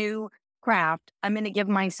this new craft. I'm going to give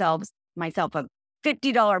myself a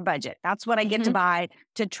 $50 budget. That's what I get to buy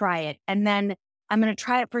to try it. And then I'm going to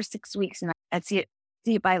try it for 6 weeks and see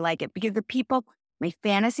if I like it. Because the people, my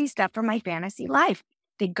fantasy stuff for my fantasy life,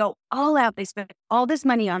 they go all out. They spend all this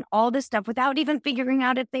money on all this stuff without even figuring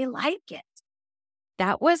out if they like it.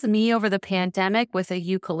 That was me over the pandemic with a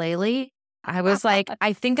ukulele. I was like,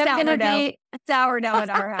 I think I'm going to be sourdough at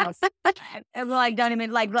our house. I'm like, don't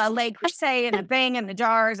even like Le Creuset and the bang and the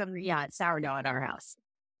jars. And it's sourdough at our house.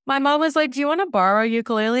 My mom was like, do you want to borrow a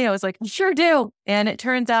ukulele? I was like, sure do. And it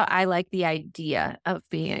turns out I like the idea of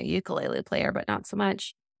being a ukulele player, but not so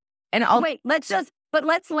much. And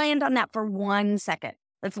let's land on that for 1 second.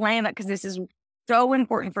 Let's land that because this is so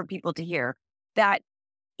important for people to hear that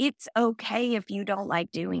it's okay if you don't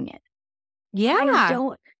like doing it.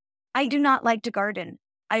 Yeah. I do not like to garden.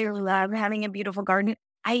 I love having a beautiful garden.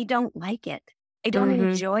 I don't like it. I don't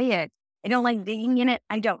enjoy it. I don't like digging in it.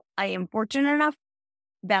 I am fortunate enough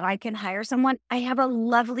that I can hire someone. I have a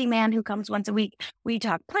lovely man who comes once a week. We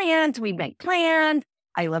talk plans. We make plans.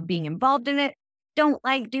 I love being involved in it. Don't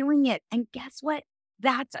like doing it. And guess what?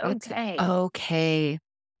 That's okay. Okay.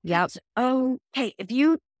 Yep. Okay. If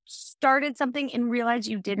you started something and realized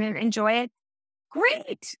you didn't enjoy it,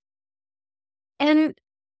 great. And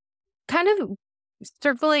kind of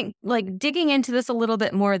circling, like digging into this a little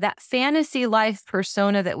bit more, that fantasy life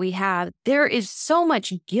persona that we have, there is so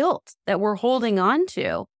much guilt that we're holding on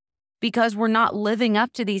to because we're not living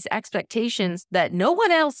up to these expectations that no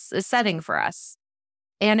one else is setting for us.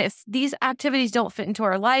 And if these activities don't fit into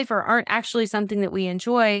our life or aren't actually something that we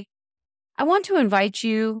enjoy, I want to invite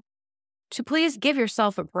you to please give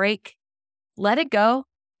yourself a break, let it go,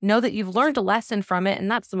 know that you've learned a lesson from it, and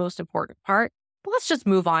that's the most important part. But let's just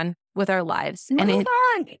move on with our lives. Move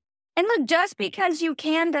on. And look, just because you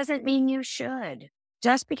can doesn't mean you should.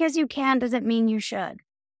 Just because you can doesn't mean you should.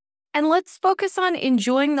 And let's focus on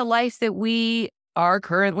enjoying the life that we are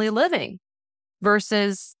currently living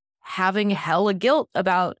versus having hella guilt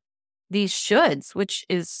about these shoulds, which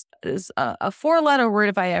is a 4-letter word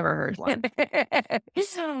if I ever heard one.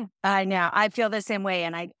 I know. I feel the same way.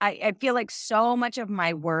 And I feel like so much of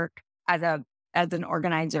my work as an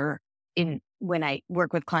organizer when I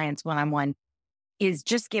work with clients one-on-one is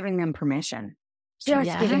just giving them permission.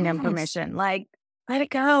 Giving them permission. Like, let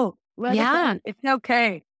it go. Let it go. It's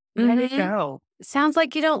okay. Let it go. Sounds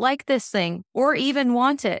like you don't like this thing or even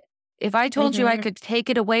want it. If I told you I could take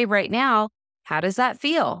it away right now, how does that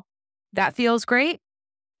feel? That feels great?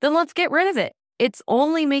 Then let's get rid of it. It's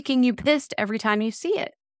only making you pissed every time you see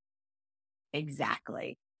it.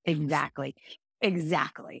 Exactly.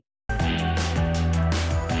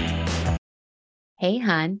 Hey,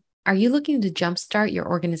 hun, are you looking to jumpstart your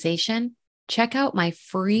organization? Check out my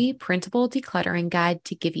free printable decluttering guide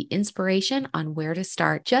to give you inspiration on where to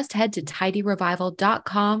start. Just head to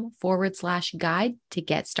tidyrevival.com/guide to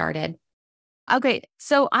get started. Okay,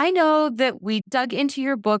 so I know that we dug into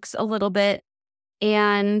your books a little bit.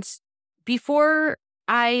 And before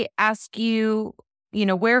I ask you,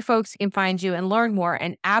 where folks can find you and learn more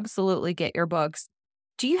and absolutely get your books,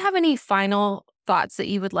 do you have any final thoughts that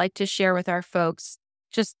you would like to share with our folks?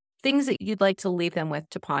 Just things that you'd like to leave them with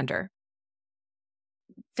to ponder?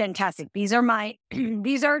 Fantastic. These are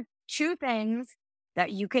these are 2 things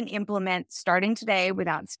that you can implement starting today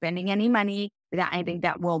without spending any money, without anything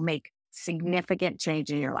that will make significant change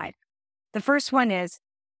in your life. The first one is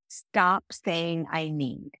stop saying I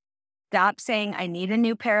need. Stop saying I need a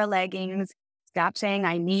new pair of leggings. Stop saying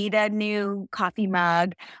I need a new coffee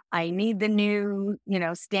mug. I need the new,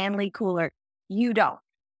 Stanley cooler. You don't.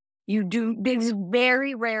 You do. There's a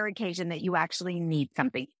very rare occasion that you actually need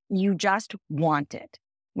something. You just want it,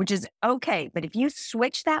 which is okay. But if you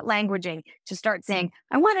switch that languaging to start saying,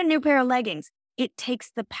 I want a new pair of leggings, it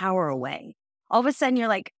takes the power away. All of a sudden you're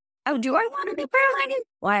like, oh, do I want a new pair of leggings?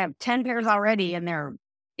 Well, I have 10 pairs already and they're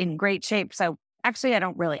in great shape. So actually I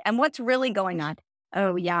don't really. And what's really going on?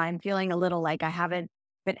 Oh yeah, I'm feeling a little like I haven't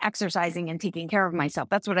been exercising and taking care of myself.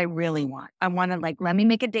 That's what I really want. I want to let me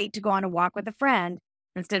make a date to go on a walk with a friend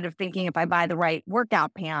instead of thinking if I buy the right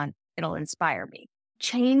workout pant, it'll inspire me.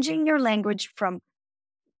 Changing your language from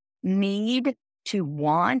need to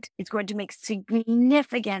want is going to make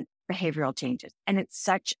significant behavioral changes. And it's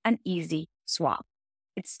such an easy swap.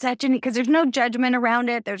 It's because there's no judgment around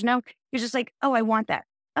it. You're just like, oh, I want that.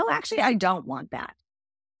 Oh, actually, I don't want that.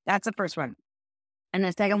 That's the first one. And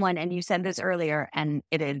the second one, and you said this earlier, and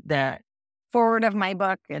it is the forward of my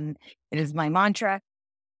book, and it is my mantra.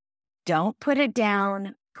 Don't put it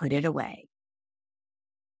down, put it away.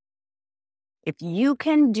 If you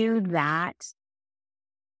can do that,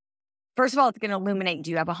 first of all, it's going to illuminate,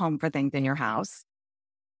 do you have a home for things in your house?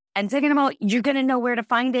 And second of all, you're going to know where to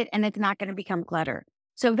find it, and it's not going to become clutter.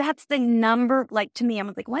 So that's the number, to me,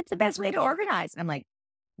 I'm like, what's the best way to organize? And I'm like,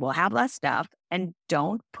 we'll have less stuff and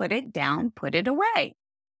don't put it down, put it away.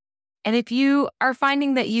 And if you are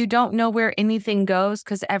finding that you don't know where anything goes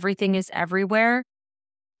because everything is everywhere,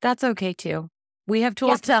 that's okay too. We have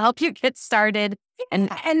tools to help you get started. And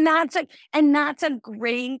that's a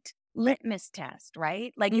great litmus test,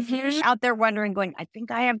 right? If you're out there wondering, going, I think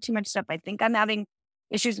I have too much stuff. I think I'm having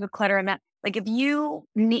issues with clutter. If you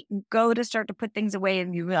go to start to put things away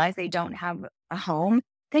and you realize they don't have a home,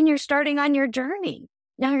 then you're starting on your journey.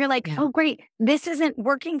 Now you're like, oh, great, this isn't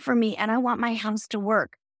working for me and I want my house to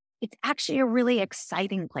work. It's actually a really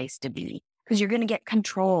exciting place to be because you're going to get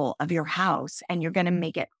control of your house and you're going to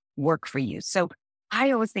make it work for you. So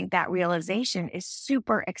I always think that realization is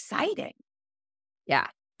super exciting. Yeah.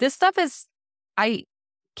 This stuff is, I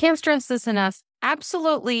can't stress this enough,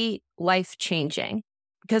 absolutely life-changing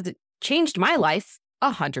because it changed my life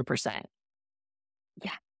 100%.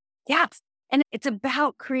 Yeah. Yeah. And it's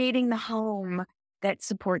about creating the home that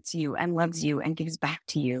supports you and loves you and gives back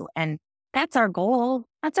to you. And that's our goal.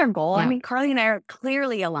 That's our goal. I Yeah. mean, Carly and I are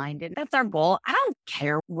clearly aligned and that's our goal. I don't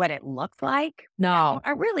care what it looks like. No.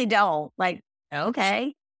 I really don't. Like,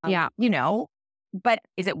 okay. Yeah. But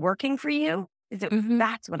is it working for you?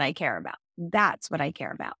 That's what I care about. That's what I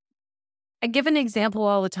care about. I give an example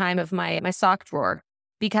all the time of my sock drawer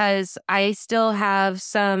because I still have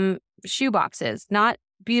some shoe boxes, not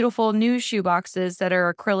beautiful new shoe boxes that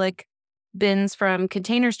are acrylic bins from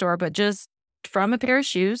Container Store, but just from a pair of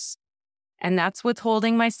shoes. And that's what's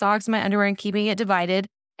holding my socks, my underwear, and keeping it divided.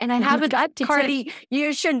 And I haven't got to Carly,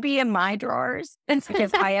 you should be in my drawers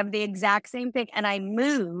because I have the exact same thing. And I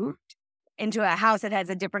moved into a house that has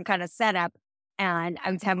a different kind of setup. And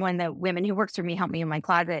I was having one of the women who works for me help me in my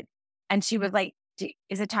closet. And she was like,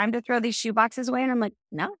 is it time to throw these shoe boxes away? And I'm like,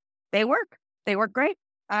 no, they work. They work great.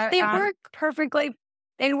 They work perfectly.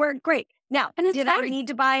 They work great. Now, and did I need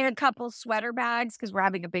to buy a couple sweater bags because we're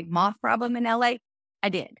having a big moth problem in LA? I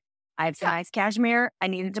did. I have size cashmere. I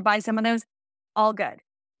needed to buy some of those. All good.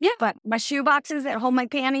 Yeah. But my shoe boxes that hold my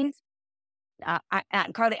panties,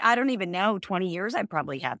 Carly, I don't even know. 20 years, I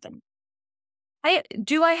probably had them. I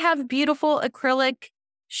have beautiful acrylic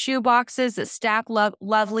shoe boxes that stack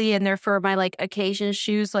lovely and they're for my like occasion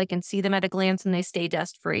shoes so I can see them at a glance and they stay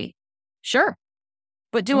dust free. Sure.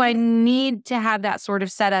 But do I need to have that sort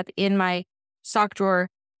of setup in my sock drawer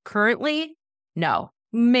currently? No.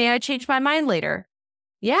 May I change my mind later?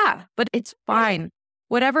 Yeah, but it's fine.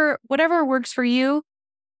 Whatever works for you,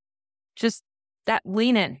 just that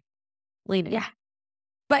lean in. Yeah.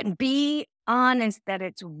 But be honest that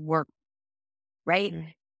it's work, right?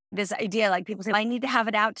 This idea, like people say, I need to have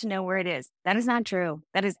it out to know where it is. That is not true.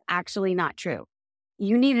 That is actually not true.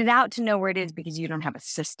 You need it out to know where it is because you don't have a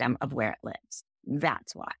system of where it lives.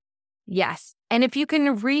 That's why. Yes. And if you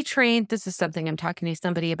can retrain, this is something I'm talking to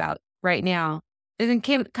somebody about right now.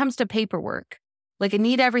 It comes to paperwork. Like I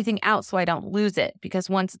need everything out so I don't lose it because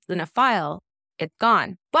once it's in a file, it's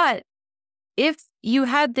gone. But if you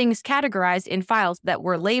had things categorized in files that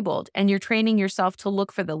were labeled and you're training yourself to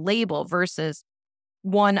look for the label versus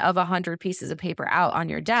one of 100 pieces of paper out on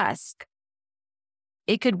your desk,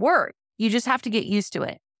 it could work. You just have to get used to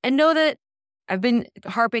it. And know that I've been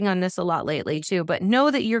harping on this a lot lately too, but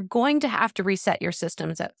know that you're going to have to reset your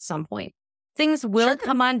systems at some point. Things will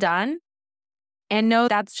come undone. And know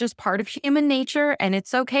that's just part of human nature and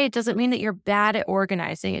it's okay. It doesn't mean that you're bad at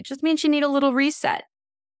organizing. It just means you need a little reset.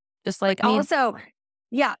 Just like also,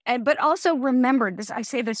 yeah. But also remember this, I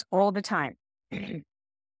say this all the time.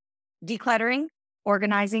 Decluttering,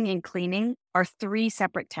 organizing, and cleaning are 3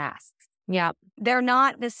 separate tasks. Yeah. They're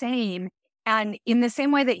not the same. And in the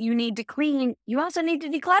same way that you need to clean, you also need to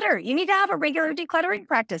declutter. You need to have a regular decluttering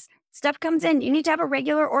practice. Stuff comes in. You need to have a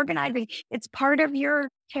regular organizing. It's part of your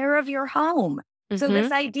care of your home. So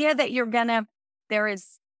this idea that there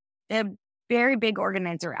is a very big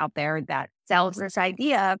organizer out there that sells this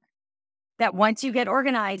idea that once you get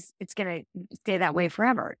organized, it's going to stay that way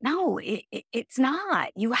forever. No, it's not.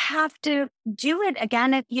 You have to do it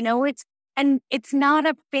again. It's not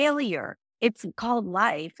a failure. It's called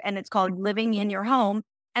life and it's called living in your home.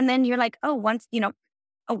 And then you're like, for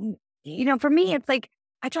me, it's like,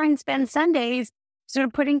 I try and spend Sundays sort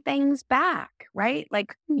of putting things back, right?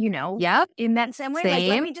 Like, Yep. in that same way, Same. like,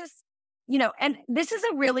 let me just, and this is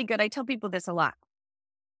I tell people this a lot.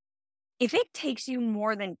 If it takes you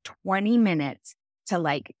more than 20 minutes to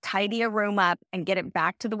like tidy a room up and get it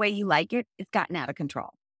back to the way you like it, it's gotten out of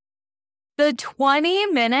control. The 20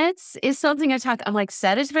 minutes is something I'm like,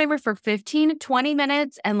 set a timer for 15 to 20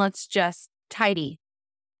 minutes and let's just tidy.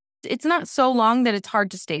 It's not so long that it's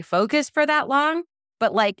hard to stay focused for that long,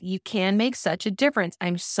 but like you can make such a difference.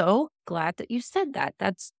 I'm so glad that you said that.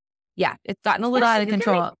 It's gotten a little out of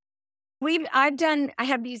control. I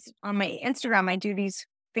have these on my Instagram. I do these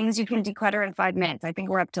things you can declutter in 5 minutes. I think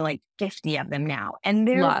we're up to like 50 of them now. And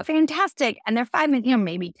they're fantastic. And they're 5 minutes,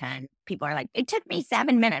 maybe 10. People are like, it took me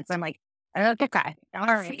 7 minutes. I'm like, okay. All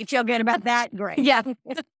right. You feel good about that? Great. Yeah.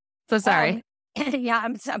 So sorry.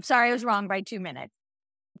 I'm sorry I was wrong by 2 minutes.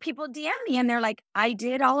 People DM me and they're like, I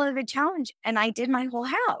did all of the challenge and I did my whole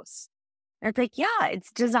house. And it's like, yeah,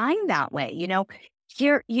 it's designed that way,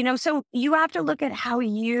 so you have to look at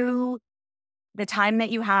the time that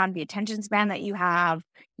you have, the attention span that you have,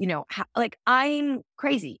 like I'm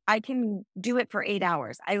crazy. I can do it for 8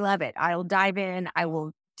 hours. I love it. I'll dive in. I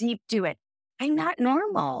will deep do it. I'm not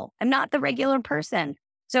normal. I'm not the regular person.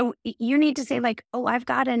 So you need to say like, oh, I've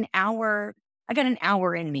got an hour. I got an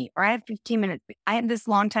hour in me, or I have 15 minutes. I have this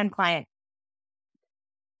longtime client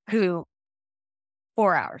who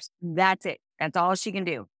 4 hours. That's it. That's all she can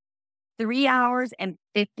do. 3 hours and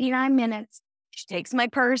 59 minutes. She takes my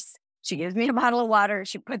purse She gives me a bottle of water.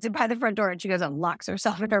 She puts it by the front door and she goes and locks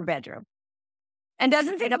herself in her bedroom and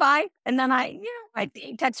doesn't say goodbye. And then I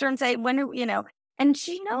text her and say, and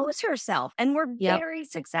she knows herself and we're very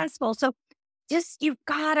successful. So just, you've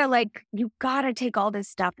got to take all this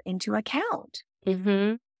stuff into account.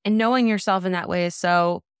 Mm-hmm. And knowing yourself in that way is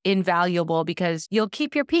so invaluable because you'll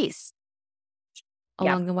keep your peace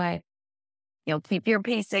along the way. You'll keep your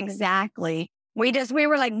peace. Exactly. We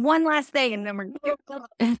were like one last thing and then we're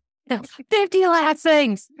 50 last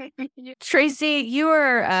things. Tracy, you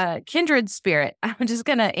are a kindred spirit. I'm just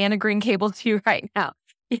going to Anna Green Cable to you right now.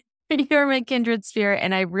 You're my kindred spirit.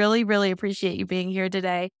 And I really, really appreciate you being here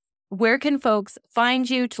today. Where can folks find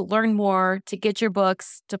you to learn more, to get your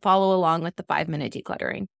books, to follow along with the 5-minute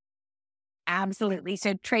decluttering? Absolutely.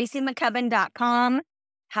 So TracyMcCubbin.com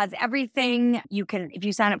has everything. You can, if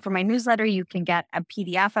you sign up for my newsletter, you can get a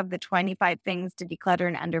PDF of the 25 things to declutter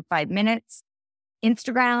in under 5 minutes.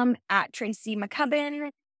 Instagram at Tracy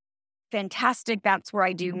McCubbin. Fantastic. That's where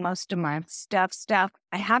I do most of my stuff.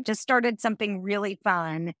 I have just started something really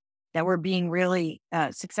fun that we're being really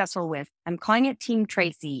successful with. I'm calling it Team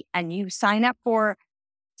Tracy, and you sign up for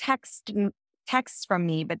texts from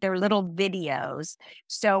me, but they're little videos.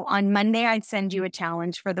 So on Monday, I'd send you a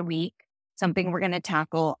challenge for the week, something we're going to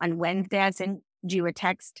tackle. On Wednesday, I send you a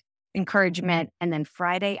text encouragement. And then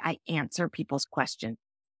Friday, I answer people's questions.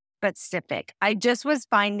 Specific. I just was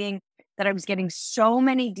finding that I was getting so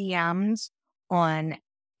many DMs on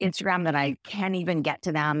Instagram that I can't even get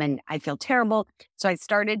to them and I feel terrible. So I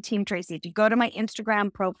started Team Tracy. If you go to my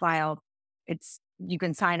Instagram profile, you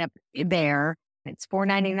can sign up there. It's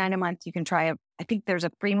 $4.99 a month. You can try it. I think there's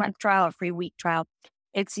a free month trial, a free week trial.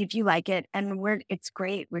 It's if you like it. And it's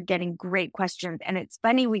great. We're getting great questions. And it's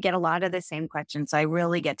funny, we get a lot of the same questions. So I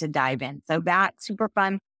really get to dive in. So that's super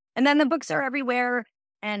fun. And then the books are everywhere.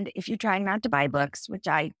 And if you're trying not to buy books, which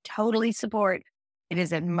I totally support, it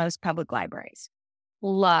is at most public libraries.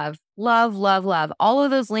 Love, love, love, love. All of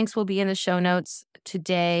those links will be in the show notes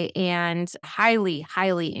today, and highly,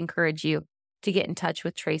 highly encourage you to get in touch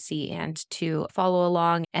with Tracy and to follow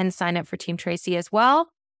along and sign up for Team Tracy as well.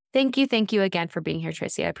 Thank you again for being here,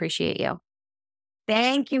 Tracy. I appreciate you.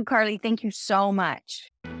 Thank you, Carly. Thank you so much.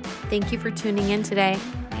 Thank you for tuning in today.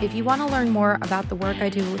 If you want to learn more about the work I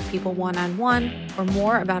do with people one-on-one or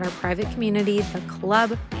more about our private community, the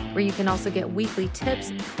club, where you can also get weekly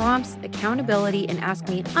tips, prompts, accountability, and ask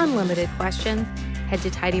me unlimited questions, head to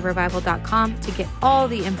tidyrevival.com to get all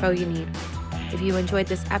the info you need. If you enjoyed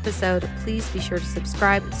this episode, please be sure to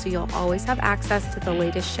subscribe so you'll always have access to the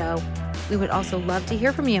latest show. We would also love to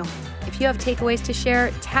hear from you. If you have takeaways to share,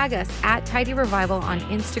 tag us at Tidy Revival on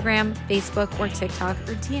Instagram, Facebook, or TikTok,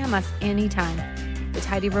 or DM us anytime. The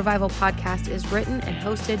Tidy Revival podcast is written and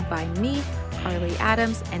hosted by me, Carly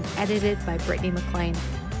Adams, and edited by Brittany McLean.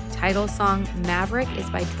 Title song Maverick is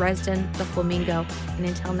by Dresden the Flamingo. And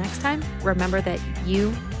until next time, remember that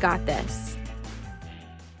you got this.